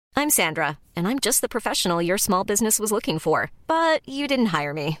I'm Sandra, and I'm just the professional your small business was looking for. But you didn't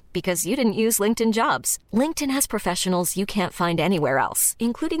hire me because you didn't use LinkedIn Jobs. LinkedIn has professionals you can't find anywhere else,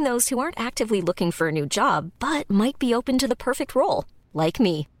 including those who aren't actively looking for a new job, but might be open to the perfect role, like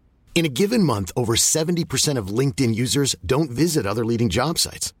me. In a given month, over 70% of LinkedIn users don't visit other leading job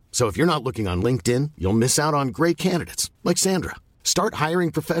sites. So if you're not looking on LinkedIn, you'll miss out on great candidates like Sandra. Start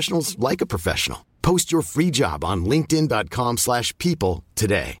hiring professionals like a professional. Post your free job on linkedin.com/people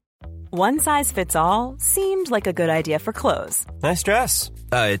today. One size fits all seemed like a good idea for clothes. Nice dress.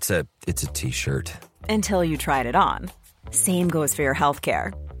 It's a t-shirt. Until you tried it on. Same goes for your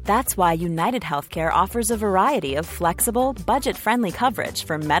healthcare. That's why United Healthcare offers a variety of flexible, budget-friendly coverage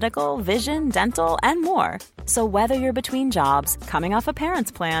for medical, vision, dental, and more. So whether you're between jobs, coming off a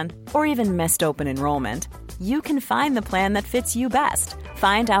parent's plan, or even missed open enrollment, you can find the plan that fits you best.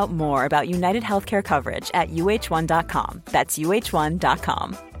 Find out more about United Healthcare coverage at uh1.com. That's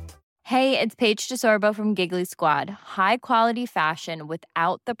uh1.com. Hey, it's Paige DeSorbo from Giggly Squad. High quality fashion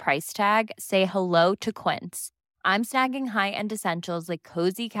without the price tag. Say hello to Quince. I'm snagging high-end essentials like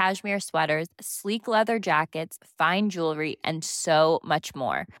cozy cashmere sweaters, sleek leather jackets, fine jewelry, and so much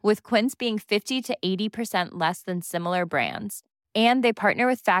more. With Quince being 50 to 80% less than similar brands. And they partner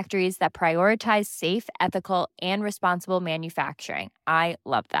with factories that prioritize safe, ethical, and responsible manufacturing. I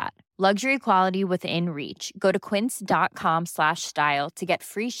love that. Luxury quality within reach. Go to quince.com/style to get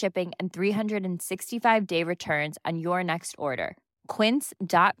free shipping and 365-day returns on your next order.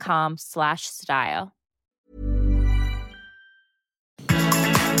 Quince.com/style.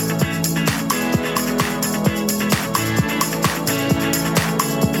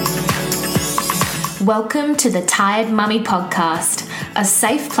 Welcome to the Tired Mummy Podcast, a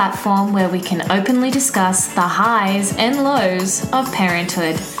safe platform where we can openly discuss the highs and lows of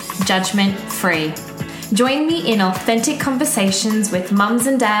parenthood, judgment-free. Join me in authentic conversations with mums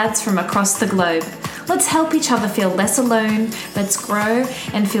and dads from across the globe. Let's help each other feel less alone. Let's grow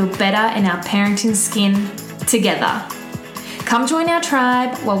and feel better in our parenting skin together. Come join our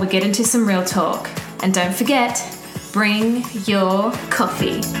tribe while we get into some real talk. And don't forget, bring your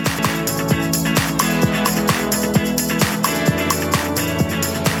coffee.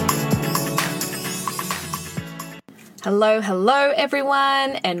 Hello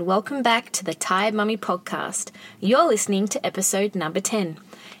everyone, and welcome back to the Tired Mummy Podcast. You're listening to episode number 10.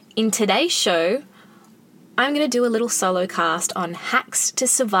 In today's show, I'm going to do a little solo cast on hacks to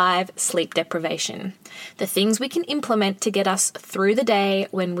survive sleep deprivation. The things we can implement to get us through the day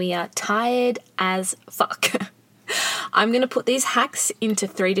when we are tired as fuck. I'm going to put these hacks into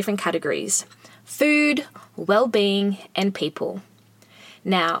 3 different categories: food, well-being, and people.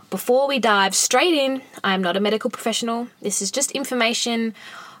 Now, before we dive straight in, I'm not a medical professional. This is just information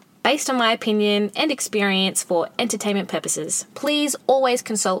based on my opinion and experience for entertainment purposes. Please always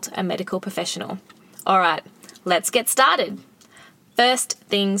consult a medical professional. All right, let's get started. First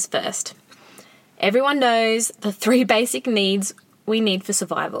things first. Everyone knows the 3 basic needs we need for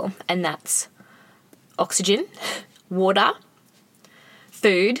survival, and that's oxygen, water,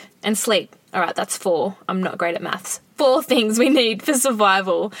 food, and sleep. All right, that's 4. I'm not great at maths. 4 things we need for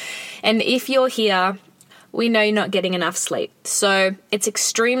survival. And if you're here, we know you're not getting enough sleep. So it's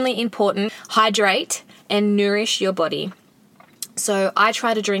extremely important. Hydrate and nourish your body. So I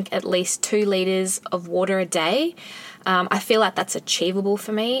try to drink at least 2 liters of water a day. I feel like that's achievable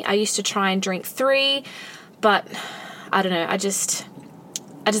for me. I used to try and drink 3, but I don't know. I just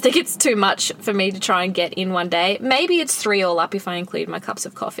think it's too much for me to try and get in one day. Maybe it's 3 all up if I include my cups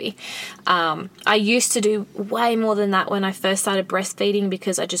of coffee. I used to do way more than that when I first started breastfeeding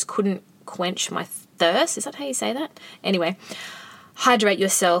because I just couldn't quench my thirst. Is that how you say that? Anyway, hydrate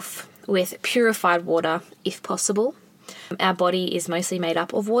yourself with purified water if possible. Our body is mostly made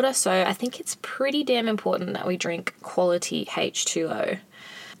up of water, so I think it's pretty damn important that we drink quality H2O.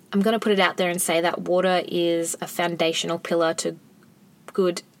 I'm going to put it out there and say that water is a foundational pillar to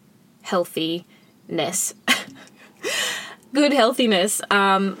good healthiness. Good healthiness.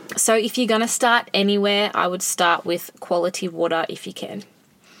 So if you're going to start anywhere, I would start with quality water if you can.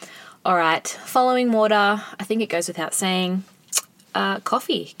 All right, following water, I think it goes without saying,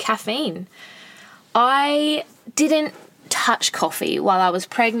 coffee, caffeine. I didn't touch coffee while I was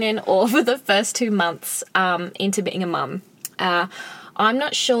pregnant or for the first 2 months into being a mum. I'm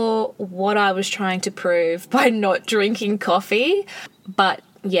not sure what I was trying to prove by not drinking coffee, but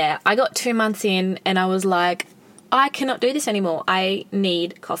yeah, I got 2 months in and I was like, I cannot do this anymore. I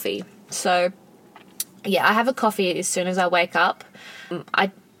need coffee. So yeah, I have a coffee as soon as I wake up.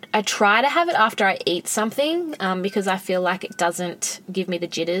 I try to have it after I eat something because I feel like it doesn't give me the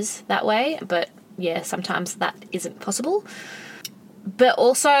jitters that way. But yeah, sometimes that isn't possible. But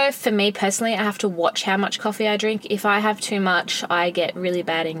also, for me personally, I have to watch how much coffee I drink. If I have too much, I get really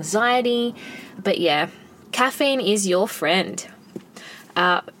bad anxiety. But yeah, caffeine is your friend.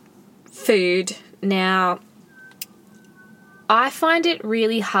 Food. Now, I find it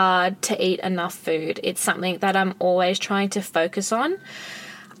really hard to eat enough food. It's something that I'm always trying to focus on.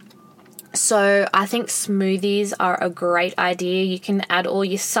 So I think smoothies are a great idea. You can add all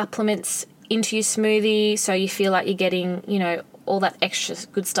your supplements into your smoothie so you feel like you're getting, all that extra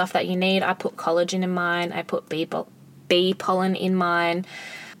good stuff that you need. I put collagen in mine. I put bee pollen in mine.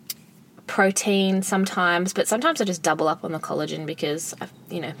 Protein sometimes, but sometimes I just double up on the collagen because,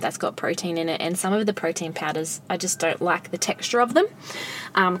 that's got protein in it. And some of the protein powders, I just don't like the texture of them.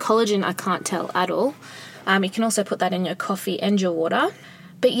 Collagen, I can't tell at all. You can also put that in your coffee and your water.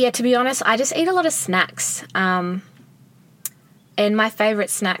 But yeah, to be honest, I just eat a lot of snacks. And my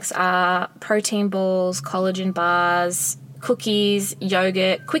favourite snacks are protein balls, collagen bars, cookies,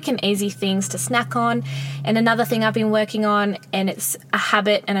 yogurt, quick and easy things to snack on. And another thing I've been working on, and it's a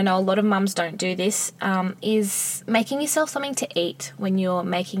habit, and I know a lot of mums don't do this, is making yourself something to eat when you're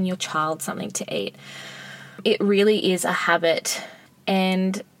making your child something to eat. It really is a habit,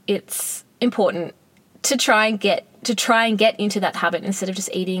 and it's important to try and get into that habit instead of just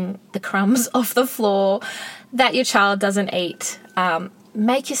eating the crumbs off the floor that your child doesn't eat.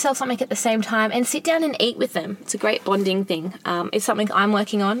 Make yourself something at the same time and sit down and eat with them. It's a great bonding thing. It's something I'm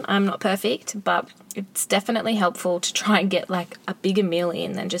working on. I'm not perfect, but it's definitely helpful to try and get like a bigger meal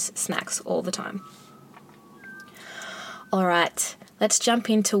in than just snacks all the time. All right, let's jump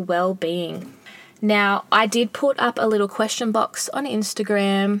into well-being. Now, I did put up a little question box on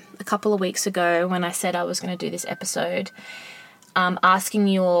Instagram a couple of weeks ago when I said I was going to do this episode, asking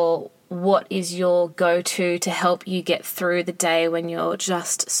you all what is your go-to to help you get through the day when you're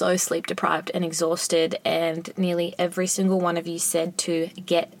just so sleep deprived and exhausted, and nearly every single one of you said to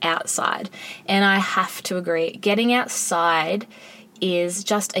get outside. And I have to agree, getting outside is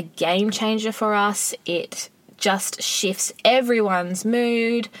just a game changer for us. It just shifts everyone's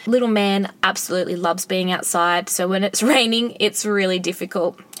mood. Little man absolutely loves being outside, so when it's raining, it's really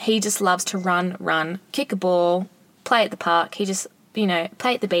difficult. He just loves to run, kick a ball, play at the park. He just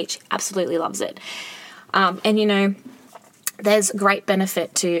play at the beach, absolutely loves it. And there's great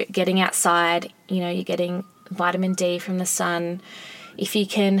benefit to getting outside. You're getting vitamin D from the sun. If you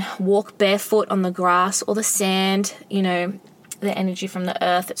can walk barefoot on the grass or the sand, the energy from the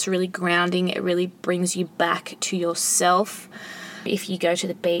earth, it's really grounding. It really brings you back to yourself. If you go to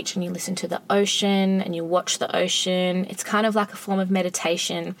the beach and you listen to the ocean and you watch the ocean, it's kind of like a form of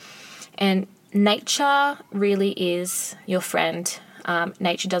meditation. And nature really is your friend.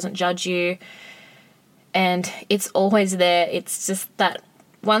 Nature doesn't judge you, and it's always there. It's just that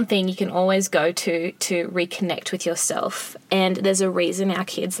one thing you can always go to reconnect with yourself. And there's a reason our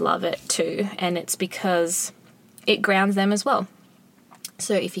kids love it too, and it's because it grounds them as well.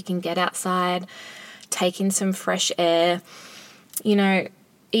 So if you can get outside, take in some fresh air,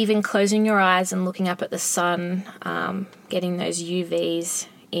 even closing your eyes and looking up at the sun, getting those UVs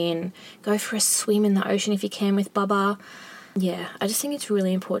in, go for a swim in the ocean if you can with Bubba. Yeah, I just think it's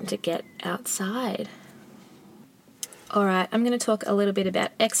really important to get outside. All right, I'm going to talk a little bit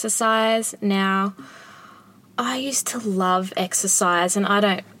about exercise. Now, I used to love exercise, and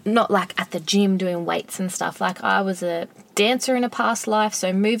not like at the gym doing weights and stuff. Like, I was a dancer in a past life,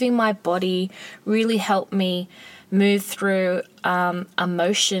 so moving my body really helped me move through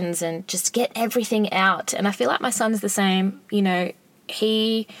emotions and just get everything out. And I feel like my son's the same.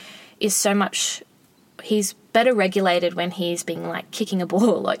 He is he's better regulated when he's being like kicking a ball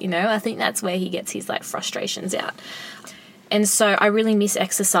a lot, I think that's where he gets his like frustrations out. And so I really miss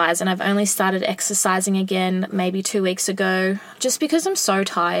exercise, and I've only started exercising again maybe 2 weeks ago, just because I'm so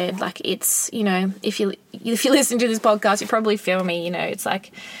tired. Like, it's, if you listen to this podcast, you probably feel me, it's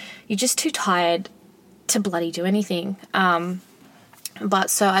like you're just too tired to bloody do anything. But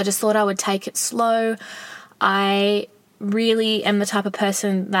so I just thought I would take it slow. I really am the type of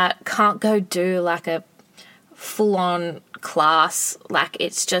person that can't go do like a full-on class. Like,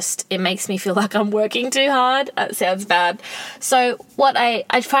 it makes me feel like I'm working too hard. That sounds bad. So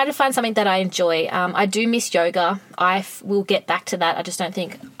I try to find something that I enjoy. I do miss yoga. I will get back to that. I just don't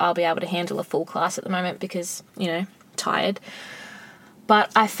think I'll be able to handle a full class at the moment because, tired.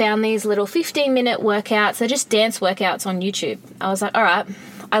 But I found these little 15-minute workouts. They're just dance workouts on YouTube. I was like, all right,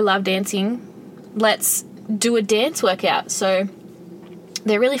 I love dancing. Let's do a dance workout. So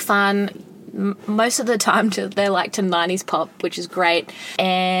they're really fun. Most of the time they're like to 90s pop, which is great.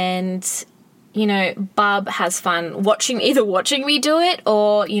 And, Bub has fun watching me do it,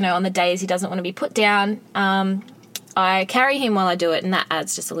 or, on the days he doesn't want to be put down, I carry him while I do it, and that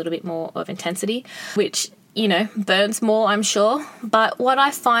adds just a little bit more of intensity, which, you know, burns more, I'm sure. But what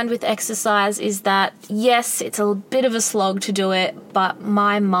I find with exercise is that, yes, it's a bit of a slog to do it, but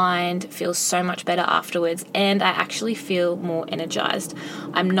my mind feels so much better afterwards, and I actually feel more energized.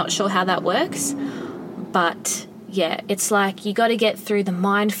 I'm not sure how that works, but yeah, it's like you got to get through the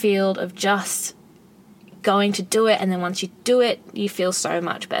minefield of just going to do it, and then once you do it, you feel so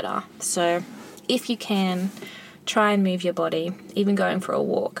much better. So if you can, try and move your body, even going for a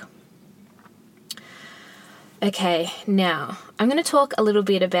walk. Okay, now I'm going to talk a little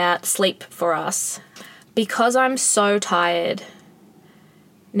bit about sleep for us because I'm so tired.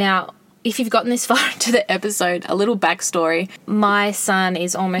 Now, if you've gotten this far into the episode, a little backstory. My son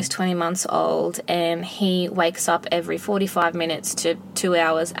is almost 20 months old and he wakes up every 45 minutes to 2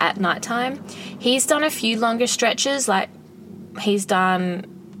 hours at nighttime. He's done a few longer stretches, like he's done,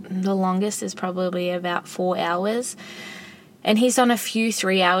 the longest is probably about 4 hours. And he's done a few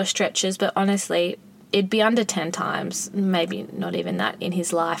 3-hour stretches, but honestly, it'd be under 10 times, maybe not even that in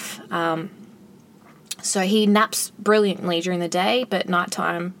his life. So he naps brilliantly during the day, but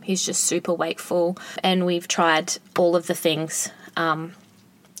nighttime he's just super wakeful, and we've tried all of the things.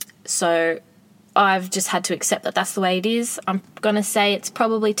 So I've just had to accept that that's the way it is. I'm going to say it's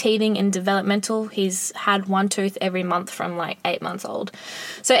probably teething and developmental. He's had one tooth every month from like 8 months old.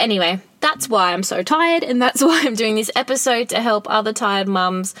 So anyway, that's why I'm so tired, and that's why I'm doing this episode, to help other tired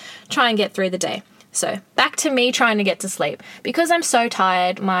mums try and get through the day. So back to me trying to get to sleep. Because I'm so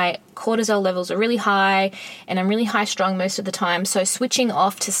tired, my cortisol levels are really high and I'm really high strung most of the time. So switching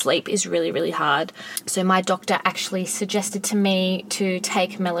off to sleep is really, really hard. So my doctor actually suggested to me to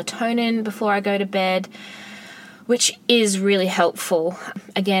take melatonin before I go to bed, which is really helpful.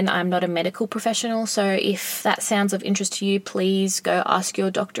 Again, I'm not a medical professional, so if that sounds of interest to you, please go ask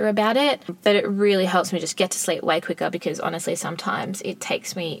your doctor about it. But it really helps me just get to sleep way quicker, because honestly, sometimes it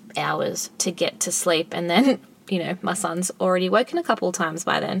takes me hours to get to sleep, and then, you know, my son's already woken a couple of times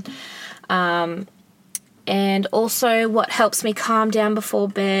by then. And also what helps me calm down before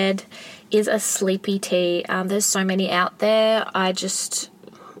bed is a sleepy tea. There's so many out there.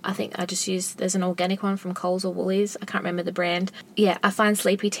 I think I just use, there's an organic one from Coles or Woolies. I can't remember the brand. Yeah, I find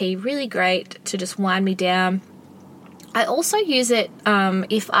sleepy tea really great to just wind me down. I also use it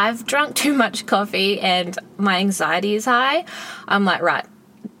if I've drunk too much coffee and my anxiety is high. I'm like, right,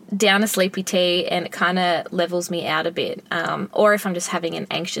 down a sleepy tea, and it kind of levels me out a bit. Or if I'm just having an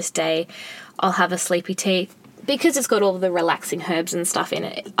anxious day, I'll have a sleepy tea, because it's got all the relaxing herbs and stuff in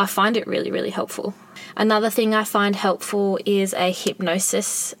it. I find it really, really helpful. Another thing I find helpful is a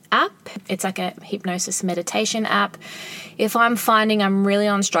hypnosis app. It's like a hypnosis meditation app. If I'm finding I'm really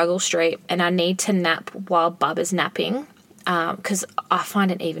on struggle street and I need to nap while Bub is napping, because I find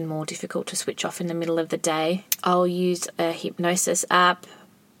it even more difficult to switch off in the middle of the day, I'll use a hypnosis app.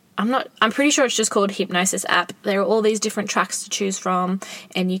 I'm pretty sure it's just called Hypnosis app. There are all these different tracks to choose from,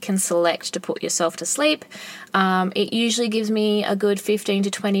 and you can select to put yourself to sleep. It usually gives me a good 15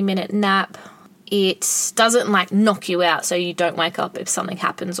 to 20 minute nap. It doesn't like knock you out, so you don't wake up if something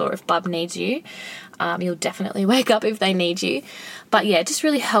happens or if Bub needs you. You'll definitely wake up if they need you. But yeah, it just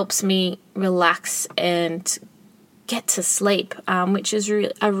really helps me relax and get to sleep, which is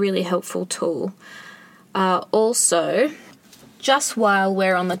a really helpful tool. Also, just while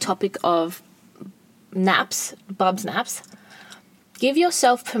we're on the topic of naps, Bub's naps, give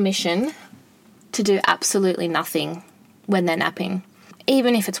yourself permission to do absolutely nothing when they're napping,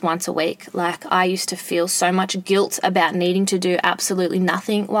 even if it's once a week. Like, I used to feel so much guilt about needing to do absolutely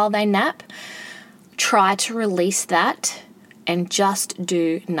nothing while they nap. Try to release that and just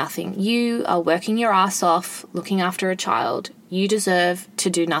do nothing. You are working your ass off looking after a child. You deserve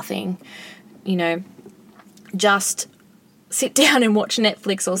to do nothing. You know, just sit down and watch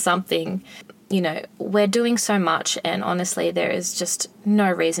Netflix or something. You know, we're doing so much, and honestly, there is just no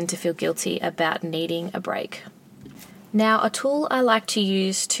reason to feel guilty about needing a break. Now, a tool I like to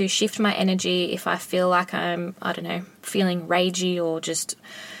use to shift my energy if I feel like I'm, feeling ragey or just,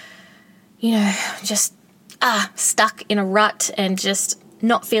 stuck in a rut and just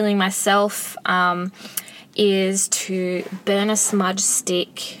not feeling myself, is to burn a smudge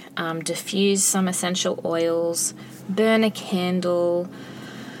stick, diffuse some essential oils, burn a candle,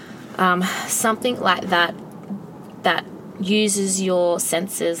 something like that uses your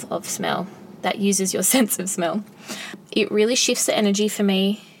senses of smell. It really shifts the energy for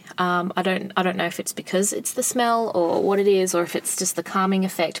me. I don't know if it's because it's the smell or what it is, or if it's just the calming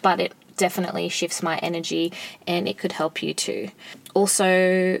effect, but it definitely shifts my energy, and it could help you too.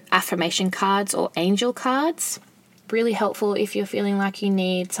 Also, affirmation cards or angel cards. really helpful if you're feeling like you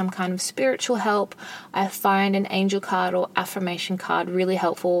need some kind of spiritual help. I find an angel card or affirmation card really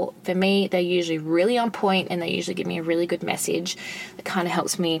helpful. For me, they're usually really on point and they usually give me a really good message that kind of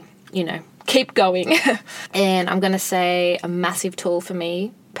helps me, keep going. And I'm going to say a massive tool for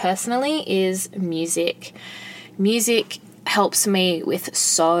me personally is music. Music helps me with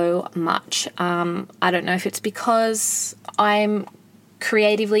so much. I don't know if it's because I'm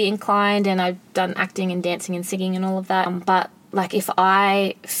creatively inclined and I've done acting and dancing and singing and all of that, but like if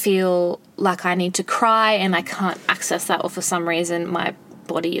I feel like I need to cry and I can't access that, or for some reason my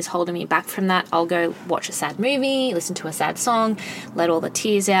body is holding me back from that, I'll go watch a sad movie, listen to a sad song, let all the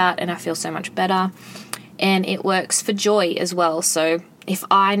tears out, and I feel so much better. And it works for joy as well. So if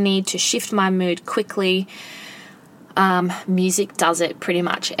I need to shift my mood quickly, music does it pretty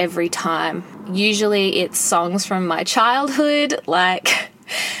much every time. Usually it's songs from my childhood, like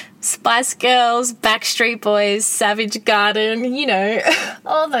Spice Girls, Backstreet Boys, Savage Garden,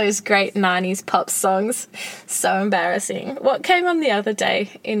 all those great 90s pop songs. So embarrassing. What came on the other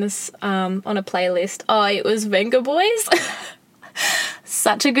day in this on a playlist? Oh, it was Venga Boys.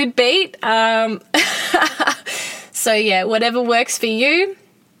 Such a good beat. So yeah, whatever works for you.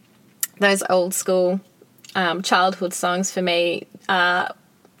 Those old school childhood songs for me,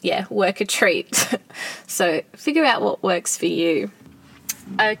 work a treat. So figure out what works for you.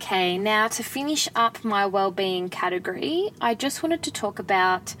 Okay, now to finish up my well-being category, I just wanted to talk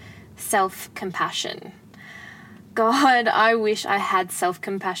about self-compassion. God, I wish I had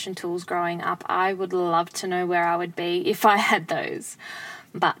self-compassion tools growing up. I would love to know where I would be if I had those.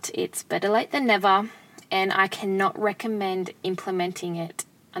 But it's better late than never, and I cannot recommend implementing it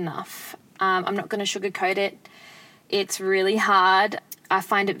enough. I'm not going to sugarcoat it. It's really hard. I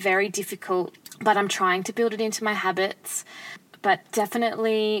find it very difficult, but I'm trying to build it into my habits. But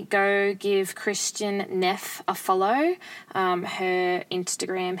definitely go give Christian Neff a follow. Her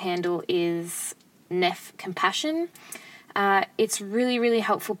Instagram handle is Neff Compassion. It's really, really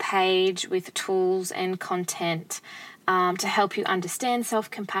helpful page with tools and content to help you understand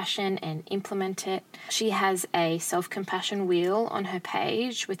self-compassion and implement it. She has a self-compassion wheel on her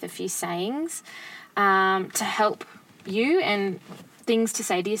page with a few sayings to help you and things to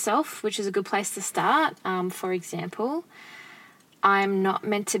say to yourself, which is a good place to start. For example, I'm not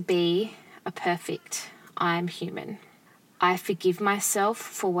meant to be a perfect. I'm human. I forgive myself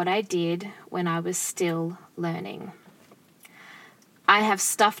for what I did when I was still learning. I have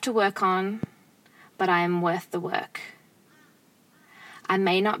stuff to work on, but I am worth the work. I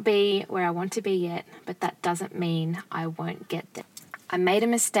may not be where I want to be yet, but that doesn't mean I won't get there. I made a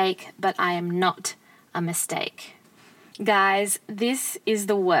mistake, but I am not a mistake. Guys, this is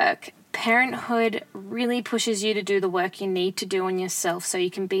the work. Parenthood really pushes you to do the work you need to do on yourself so you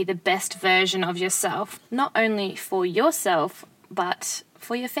can be the best version of yourself, not only for yourself, but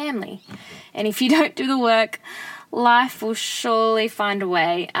for your family. And if you don't do the work, life will surely find a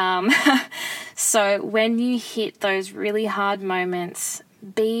way. So when you hit those really hard moments,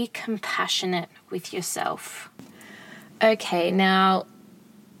 be compassionate with yourself. Okay, now,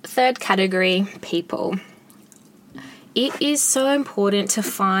 third category, people. It is so important to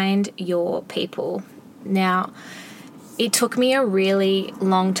find your people. Now, it took me a really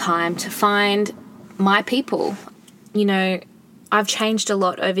long time to find my people. I've changed a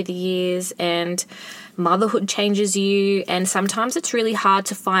lot over the years, and motherhood changes you, and sometimes it's really hard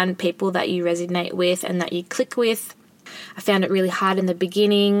to find people that you resonate with and that you click with. I found it really hard in the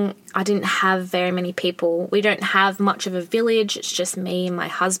beginning. I didn't have very many people. We don't have much of a village. It's just me and my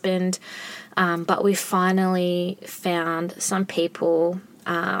husband. But we finally found some people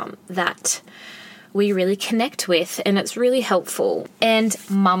that we really connect with, and it's really helpful. And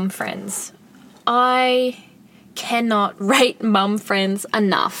mum friends. I cannot rate mum friends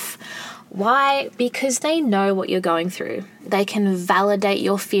enough. Why? Because they know what you're going through. They can validate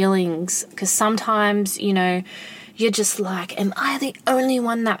your feelings, because sometimes, you're just like, am I the only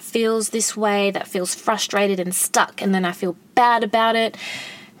one that feels this way, that feels frustrated and stuck, and then I feel bad about it?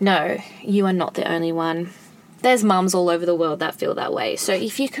 No, you are not the only one. There's mums all over the world that feel that way. So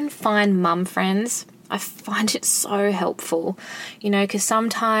if you can find mum friends, I find it so helpful, because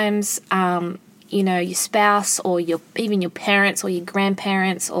sometimes, your spouse or even your parents or your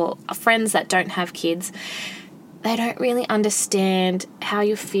grandparents or friends that don't have kids, they don't really understand how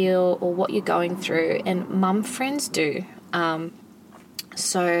you feel or what you're going through, and mum friends do.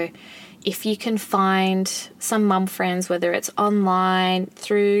 So if you can find some mum friends, whether it's online,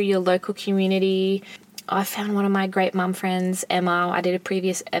 through your local community. I found one of my great mum friends, Emma. I did a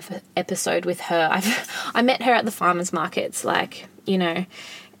previous episode with her. I met her at the farmers markets,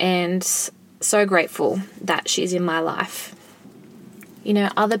 and so grateful that she's in my life. You know,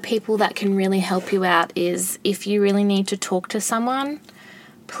 other people that can really help you out is if you really need to talk to someone,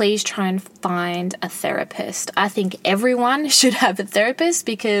 please try and find a therapist. I think everyone should have a therapist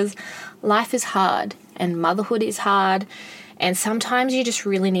because life is hard and motherhood is hard, and sometimes you just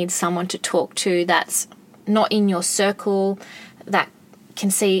really need someone to talk to that's not in your circle, that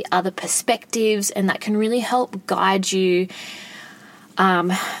can see other perspectives and that can really help guide you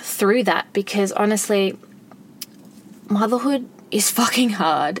through that, because honestly, motherhood is fucking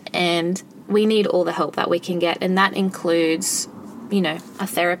hard and we need all the help that we can get, and that includes, you know, a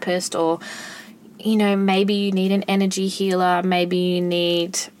therapist, or, you know, maybe you need an energy healer, maybe you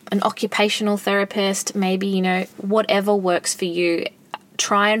need an occupational therapist, maybe, you know, whatever works for you.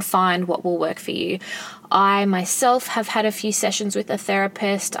 Try and find what will work for you. I myself have had a few sessions with a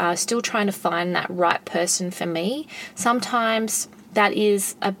therapist, still trying to find that right person for me. Sometimes that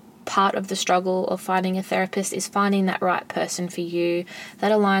is a part of the struggle of finding a therapist, is finding that right person for you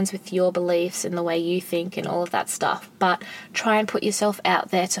that aligns with your beliefs and the way you think and all of that stuff. But try and put yourself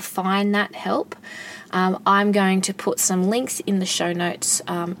out there to find that help. I'm going to put some links in the show notes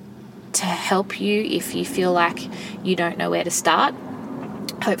to help you if you feel like you don't know where to start.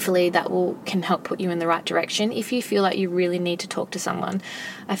 Hopefully that can help put you in the right direction. If you feel like you really need to talk to someone,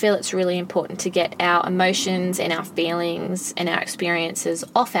 I feel it's really important to get our emotions and our feelings and our experiences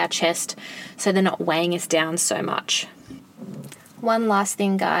off our chest so they're not weighing us down so much. One last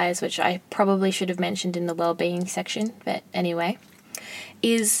thing, guys, which I probably should have mentioned in the well-being section, but anyway,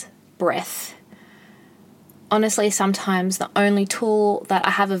 is breath. Honestly, sometimes the only tool that I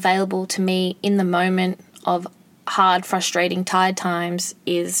have available to me in the moment of hard, frustrating, tired times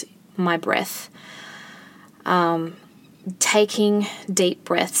is my breath. Taking deep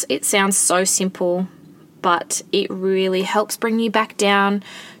breaths. It sounds so simple, but it really helps bring you back down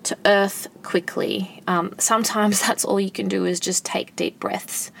to earth quickly. Sometimes that's all you can do is just take deep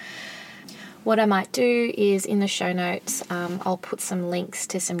breaths. What I might do is in the show notes, I'll put some links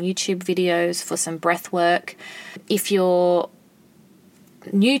to some YouTube videos for some breath work. If you're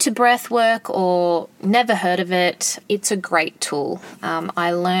new to breath work or never heard of it, it's a great tool.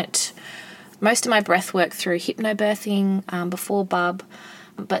 I learnt most of my breath work through hypnobirthing before bub,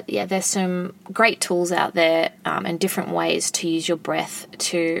 but yeah, there's some great tools out there and different ways to use your breath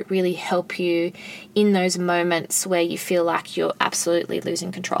to really help you in those moments where you feel like you're absolutely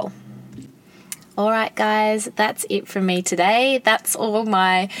losing control. All right, guys, that's it from me today. That's all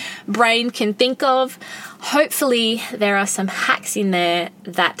my brain can think of. Hopefully there are some hacks in there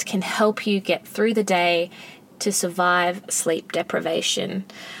that can help you get through the day to survive sleep deprivation.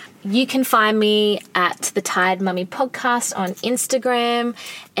 You can find me at the Tired Mummy Podcast on Instagram.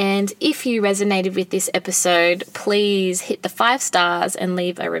 And if you resonated with this episode, please hit the 5 stars and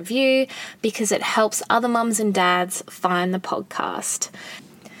leave a review because it helps other mums and dads find the podcast.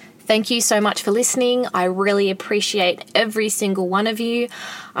 Thank you so much for listening. I really appreciate every single one of you.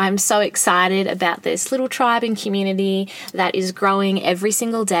 I'm so excited about this little tribe and community that is growing every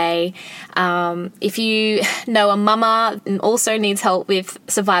single day. If you know a mama and also needs help with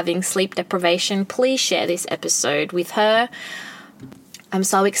surviving sleep deprivation, please share this episode with her. I'm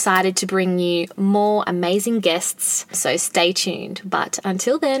so excited to bring you more amazing guests, so stay tuned. But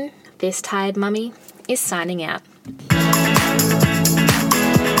until then, this Tired Mummy is signing out.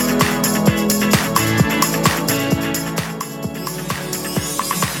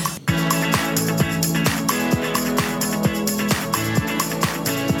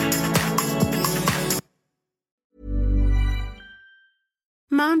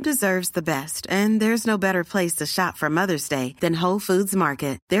 Mom deserves the best, and there's no better place to shop for Mother's Day than Whole Foods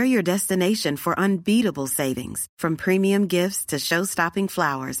Market. They're your destination for unbeatable savings, from premium gifts to show-stopping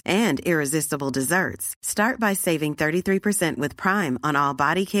flowers and irresistible desserts. Start by saving 33% with Prime on all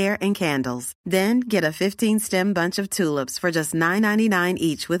body care and candles. Then get a 15-stem bunch of tulips for just $9.99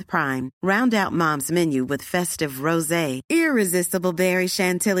 each with Prime. Round out Mom's menu with festive rosé, irresistible berry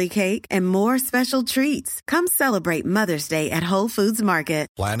chantilly cake, and more special treats. Come celebrate Mother's Day at Whole Foods Market.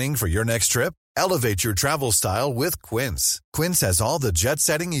 Planning for your next trip? Elevate your travel style with Quince. Quince has all the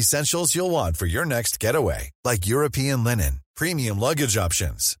jet-setting essentials you'll want for your next getaway, like European linen, premium luggage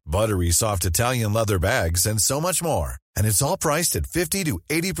options, buttery soft Italian leather bags, and so much more. And it's all priced at 50 to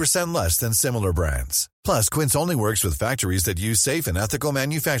 80% less than similar brands. Plus, Quince only works with factories that use safe and ethical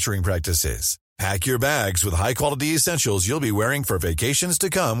manufacturing practices. Pack your bags with high-quality essentials you'll be wearing for vacations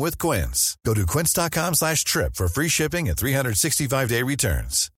to come with Quince. Go to quince.com/trip for free shipping and 365-day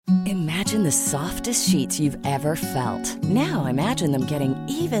returns. Imagine the softest sheets you've ever felt. Now imagine them getting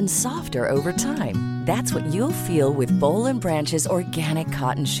even softer over time. That's what you'll feel with Bowl and Branch's organic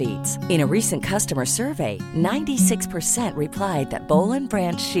cotton sheets. In a recent customer survey, 96% replied that Bowl and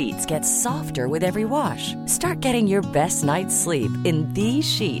Branch sheets get softer with every wash. Start getting your best night's sleep in these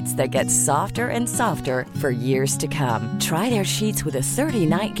sheets that get softer and softer for years to come. Try their sheets with a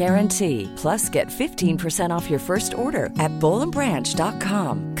 30-night guarantee. Plus, get 15% off your first order at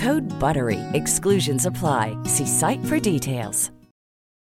bowlandbranch.com. Code BUTTERY. Exclusions apply. See site for details.